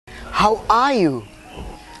How are you?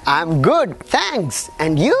 I'm good, thanks.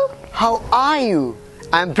 And you? How are you?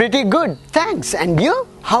 I'm pretty good, thanks. And you?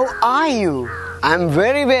 How are you? I'm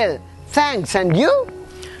very well, thanks. And you?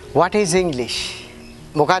 What is English?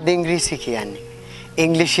 මොකක්ද ඉංග්‍රීසි කියන්නේ?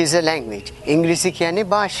 English is a language. ඉංග්‍රීසි කියන්නේ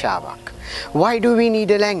භාෂාවක්. Why do we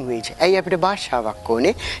need a language? ඇයි අපිට භාෂාවක්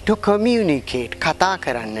ඕනේ? To communicate, කතා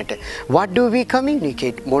කරන්නට. What do we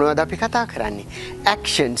communicate? මොනවද අපි කතා කරන්නේ?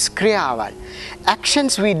 Actions, ක්‍රියාවල්.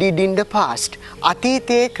 Actions we did in the past.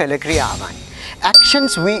 අතීතයේ කළ ක්‍රියාවන්.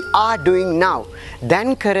 Actions we are doing now.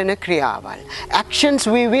 දැන් කරන ක්‍රියාවල්. Actions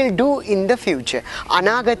we will do in the future.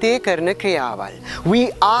 අනාගතයේ කරන ක්‍රියාවල්. We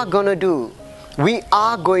are gonna do. We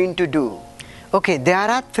are going to do. Okay, there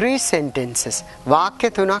are 3 sentences. වාක්‍ය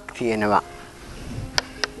 3ක් තියෙනවා.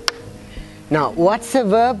 Now, what's the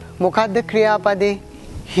verb? මොකක්ද ක්‍රියාපදේ?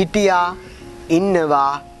 හිටියා,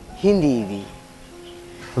 ඉන්නවා, හිඳීවි.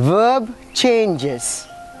 Verb changes.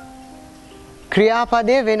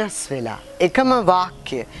 ක්‍රියාපදේ වෙනස් වෙලා. එකම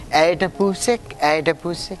වාක්‍ය. ඇයට පුසෙක්, ඇයට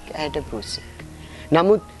පුසෙක්, ඇයට පුසෙක්.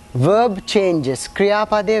 නමුත් verb changes.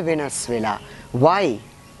 ක්‍රියාපදේ වෙනස් වෙලා. Why?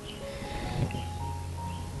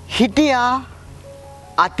 හිටියා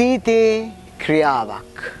අතීතයේ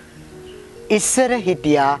ක්‍රියාවක්. ඉස්සර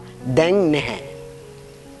හිටියා දැන් නැහැ.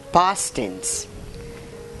 Past tense.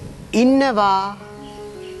 ඉන්නවා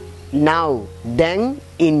now දැන්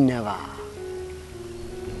ඉන්නවා.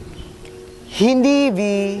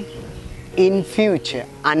 හිඳීවි in future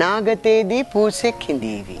අනාගතයේදී පූසෙක්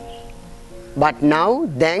හිඳීවි. But now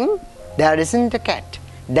දැන් there isn't a cat.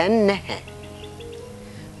 දැන් නැහැ.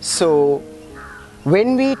 So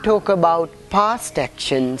when we talk about past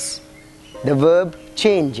actions, the verb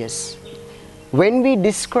changes. When we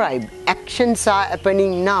describe actions are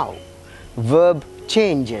happening now, verb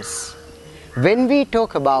changes. When we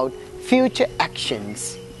talk about future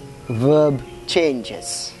actions, verb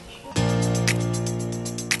changes.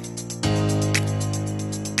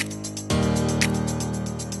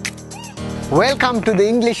 Welcome to the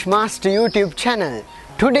English Master YouTube channel.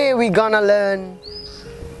 Today we're gonna learn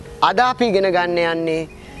අද අපි ඉගෙන ගන්න යන්නේ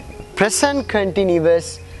present continuous,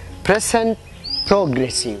 present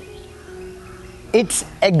progressive. It's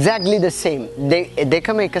exactly the same.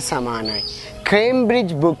 දෙකම එක සමානයි.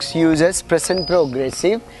 Cambridge books uses present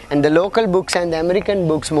progressive and the local books and the American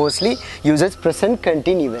books mostly uses present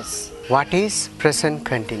continuous. What is present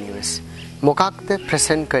continuous? මොකක්ද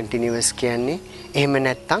present continuous කියන්නේ? එහෙම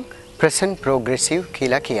නැත්නම් present progressive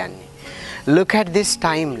කියලා කියන්නේ. Look at this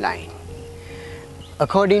timeline.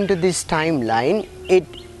 According to this timeline, it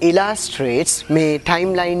illustrates මේ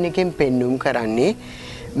timeline එකෙන් පෙන්වුම් කරන්නේ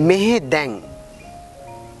මෙහි දැන්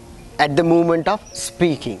at the moment of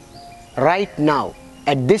speaking, right now,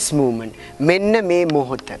 at this moment, මෙන්න මේ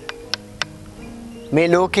මොහොත. මේ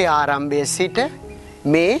ලෝකයේ ආරම්භය සිට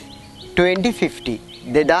මේ 2050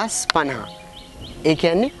 2050 ඒ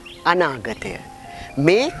කියන්නේ අනාගතය.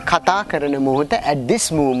 මේ කතා කරන මොහොත at this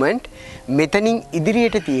moment මෙතනින්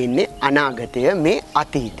ඉදිරියට තියෙන්නේ අනාගතය මේ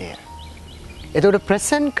අතීතය. එතකොට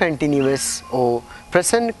present continuous or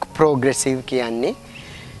present progressive කියන්නේ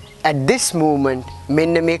at this moment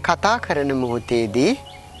මෙන්න මේ කතා කරන මොහොතේදී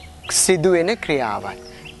සිදුවෙන ක්‍රියාවන්.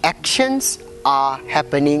 Actions are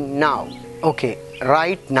happening now. Okay,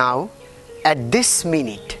 right now at this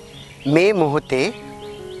minute මේ මොහොතේ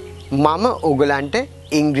මම ඔයගලන්ට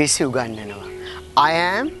ඉංග්‍රීසි උගන්වනවා. I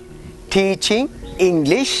am teaching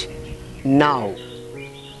English now.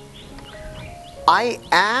 I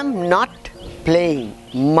am not playing.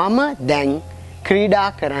 මම දැන් ක්‍රීඩා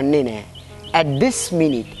කරන්නේ නැහැ. At this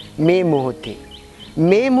minute මේ මොහොතේ.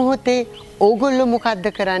 මේ මොහොතේ ඕගොල්ලෝ මොකද්ද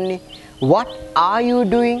කරන්නේ? What are you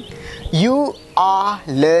doing? You are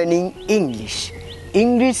learning English.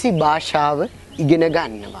 ඉංග්‍රීසි භාෂාව ඉගෙන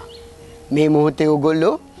ගන්නවා. මේ මොහොතේ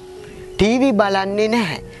ඕගොල්ලෝ TV බලන්නේ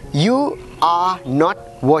නැහැ. You are not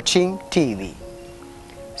watching TV.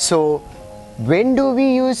 So when do we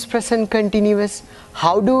use present continuous?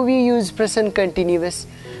 How do we use present continuous?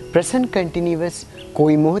 Present continuous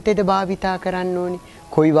කොයි මොහොතේද භාවිතා කරන්න ඕනි?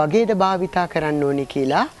 කොයි වගේද භාවිතා කරන්න ඕනි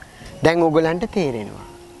කියලා දැන් ඔයගලන්ට තේරෙනවා.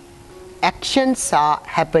 Actions are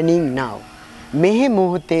happening now. මෙහි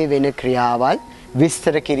මොහොතේ වෙන ක්‍රියාවල්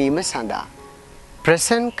විස්තර කිරීම සඳහා.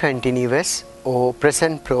 Present continuous or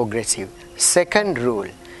present progressive. Second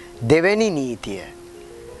rule. දෙවැනි නීතිය.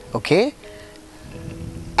 Okay?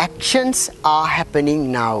 Actions are happening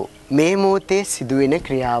now. මේ මොහොතේ සිදුවෙන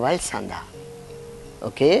ක්‍රියාවල් සඳහා.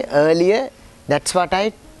 Okay? Earlier, that's what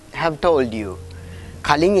I have told you.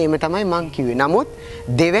 කලින් එහෙම තමයි මං කිව්වේ. නමුත්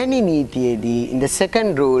දෙවැනි නීතියේදී in the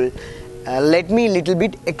second rule, let me little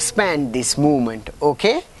bit expand this movement.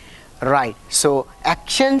 Okay? Right. So,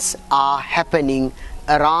 actions are happening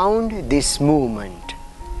around this movement.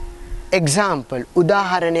 Example,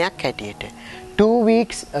 උදාහරණයක් හැටියට 2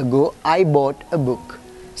 weeks ago I bought a book.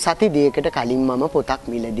 සති දෙකකට කලින් මම පොතක්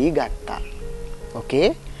මිලදී ගත්තා. Okay?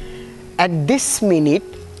 At this minute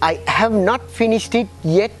I have not finished it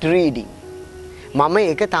yet reading. මම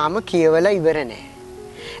ඒක තාම කියවලා ඉවර නැහැ.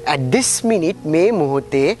 At this minute මේ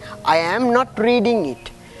මොහොතේ I am not reading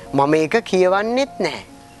it. මම ඒක කියවන්නෙත් නැහැ.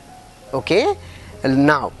 Okay?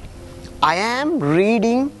 Now I am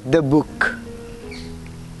reading the book.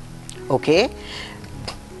 Okay?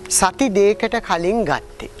 සති දෙකකට කලින්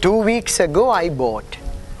ගත්තේ. 2 weeks ago I bought.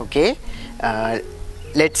 Okay?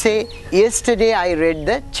 Let's say yesterday I read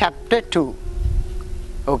the chapter 2.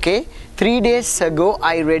 Okay? 3 days ago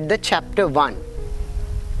I read the chapter 1.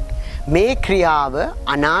 මේ ක්‍රියාව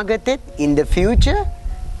අනාගතෙත් in the future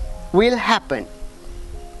will happen.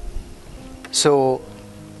 So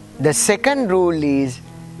the second rule is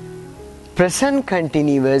present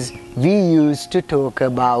continuous. We use to talk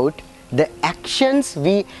about the actions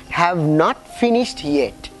we have not finished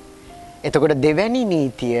yet. එතකොට දෙවැනි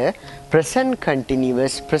නීතිය present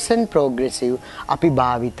continuous, present progressive අපි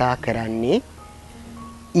භාවිතා කරන්නේ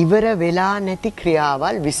ඉවර වෙලා නැති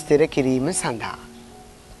ක්‍රියාවල් විස්තර කිරීම සඳහා.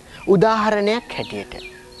 උදාහරණයක් හැටියට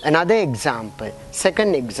another example,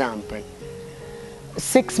 second example.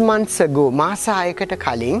 6 months ago මාස 6කට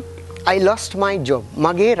කලින් I lost my job.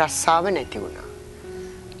 මගේ රස්සාව නැති වුණා.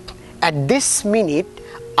 At this minute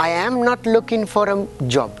I am not looking for a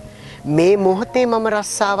job. මේ මොහොතේ මම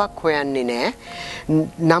රස්සාවක් හොයන්නේ නැහැ.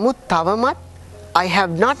 නමුත් තවමත් I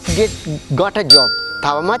have not got a job.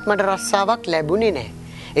 තවමත් මට රස්සාවක් ලැබුණේ නැහැ.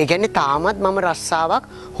 ඒ කියන්නේ තාමත් මම රස්සාවක්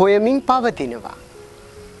හොයමින් පවතිනවා.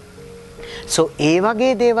 So ඒ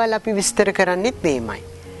වගේ දේවල් අපි විස්තර කරන්නේත් මේමයි.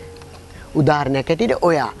 උදාහරණයක් ඇටියට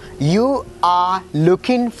ඔයා you are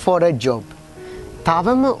looking for a job.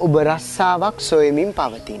 තවම ඔබ රස්සාවක් සොයමින්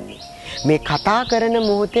පවතින්නේ. මේ කතා කරන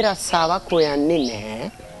මොහොතේ රස්සාවක් හොයන්නේ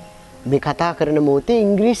නැහැ. මේ කතා කරන මොහොතේ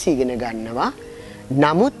ඉංග්‍රීසි ඉගෙන ගන්නවා.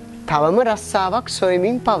 නමුත් තවම රස්සාවක්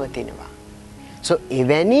සොයමින් පවතිනවා. So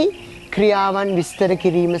එවැනි ක්‍රියාවන් විස්තර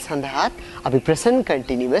කිරීම සඳහා අපි present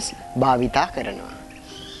continuous භාවිතා කරනවා.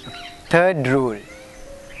 Third rule.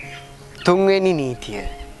 තුන්වෙනි නීතිය.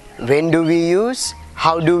 When do we use?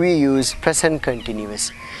 How do we use present continuous?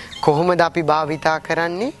 කොහොමද අපි භාවිතා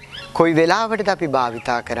කරන්නේ? කොයි වෙලාවටද අපි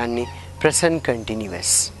භාවිතා කරන්නේ present continuous?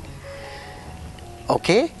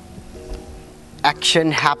 Okay?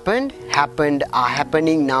 Action happened, are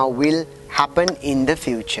happening now, will happen in the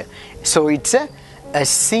future. So it's a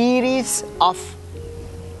series of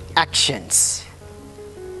actions.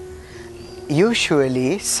 Usually,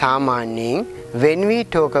 සාමාන්‍යයෙන් when we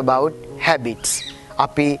talk about habits,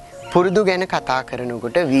 අපි පුරුදු ගැන කතා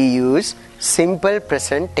කරනකොට we use simple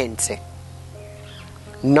present tense.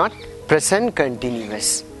 Not present continuous.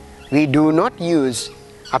 We do not use,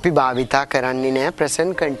 අපි භාවිතා කරන්නේ නැහැ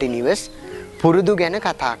present continuous පුරුදු ගැන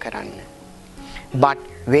කතා කරන්න. But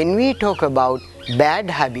when we talk about bad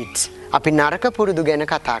habits, අපි නරක පුරුදු ගැන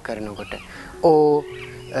කතා කරනකොට or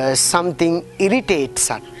something irritates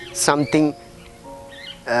us, something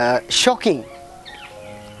shocking,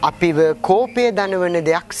 අපිව කෝපය දනවන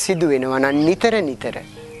දෙයක් සිදු වෙනවා නම් නිතර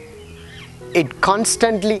it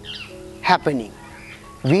constantly happening,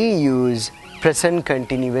 we use present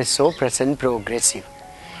continuous or present progressive.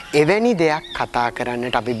 එවැනි දෙයක් කතා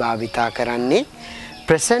කරන්නට අපි භාවිතා කරන්නේ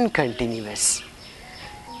present continuous.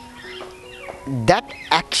 That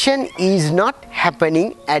action is not happening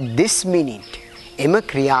at this minute. එම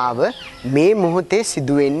ක්‍රියාව මේ මොහොතේ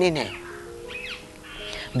සිදු වෙන්නේ නැහැ.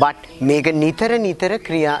 But මේක නිතර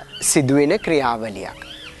සිදුවෙන ක්‍රියාවලියක්.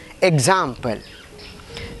 Example.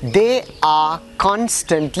 They are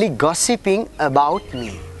constantly gossiping about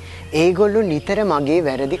me. ඒගොල්ලෝ නිතර මගේ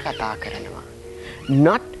වැරදි කතා කරනවා.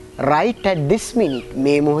 Not right at this minute.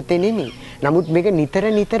 මේ මොහොතේ නෙමෙයි. නමුත් මේක නිතර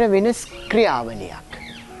වෙන ක්‍රියාවලියක්.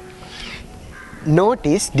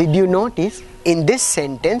 Notice, did you notice in this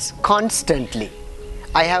sentence constantly?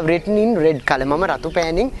 I have written in red color. මම රතු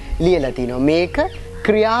පෑනින් ලියලා තිනවා. මේක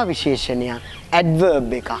ක්‍රියා විශේෂණයක්,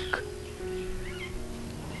 adverb එකක්.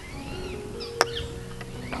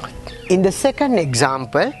 In the second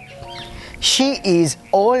example, she is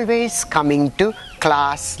always coming to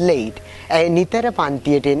class late. ඇය නිතර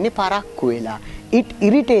පන්තියට එන්නේ පරක්කු වෙලා. It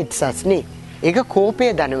irritates us නේ. ඒක කෝපය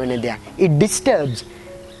දනවන දෙයක්. It disturbs.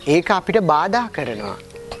 ඒක අපිට බාධා කරනවා.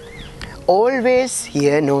 Always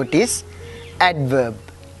here notice adverb.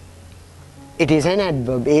 It is an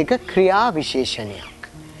adverb. ඒක ක්‍රියා විශේෂණයක්.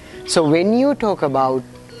 So when you talk about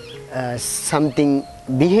something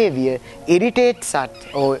behavior irritates us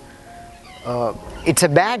or it's a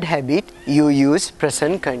bad habit, you use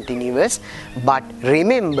present continuous, but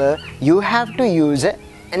remember you have to use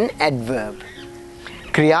an adverb.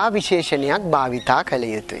 ක්‍රියා විශේෂණයක් භාවිතා කළ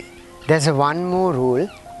යුතුයි. There's one more rule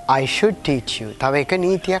I should teach you. තව එක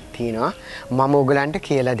නීතියක් තියෙනවා මම ඔයගලන්ට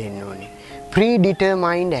කියලා දෙන්න ඕනේ.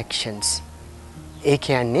 Predetermined actions. ඒ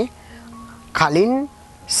කියන්නේ කලින්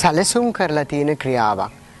සැලසුම් කරලා තියෙන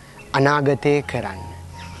ක්‍රියාවක් අනාගතේ කරන්න.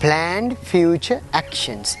 Planned future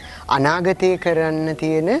actions. අනාගතේ කරන්න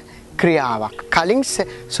තියෙන ක්‍රියාවක් කලින්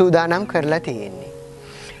සූදානම් කරලා තියෙන්නේ.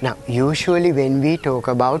 Now, usually when we talk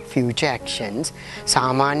about future actions,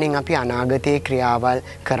 සාමාන්‍යයෙන් අපි අනාගතයේ ක්‍රියාවල්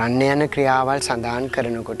කරන්න යන ක්‍රියාවල් සඳහන්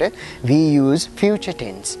කරනකොට we use future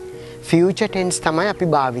tense. Future tense තමයි අපි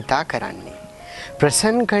භාවිතා කරන්නේ.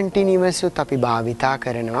 Present continuous උත් අපි භාවිතා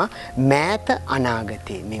කරනවා මෑත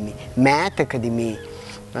අනාගතේ මෙමි. මෑතකදී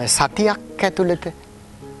මේ සතියක් ඇතුළත.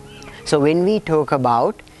 So when we talk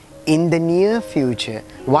about in the near future,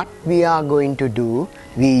 what we are going to do,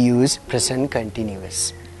 we use present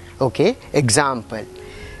continuous. Okay, example.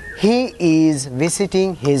 He is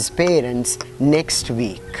visiting his parents next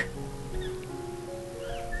week.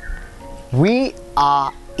 We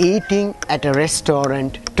are eating at a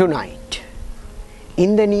restaurant tonight.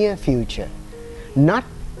 In the near future. Not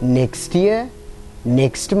next year,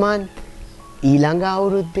 next month, ඊළඟ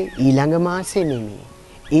අවුරුද්දේ, ඊළඟ මාසේ නෙමෙයි.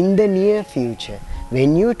 In the near future.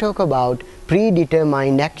 When you talk about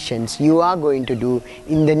predetermined actions you are going to do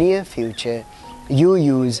in the near future, you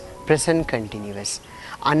use present continuous.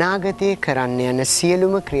 අනාගතයේ කරන්න යන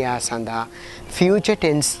සියලුම ක්‍රියා සඳහා future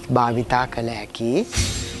tense භාවිතා කළ හැකි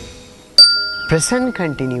present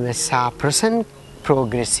continuous සහ present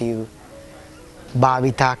progressive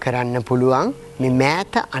භාවිතා කරන්න පුළුවන් මේ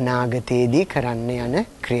මෑත අනාගතයේදී කරන්න යන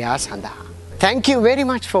ක්‍රියා සඳහා. Thank you very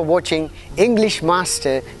much for watching English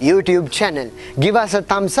Master YouTube channel. Give us a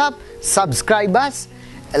thumbs up, subscribe us,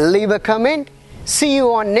 leave a comment. See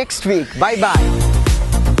you on next week. Bye bye.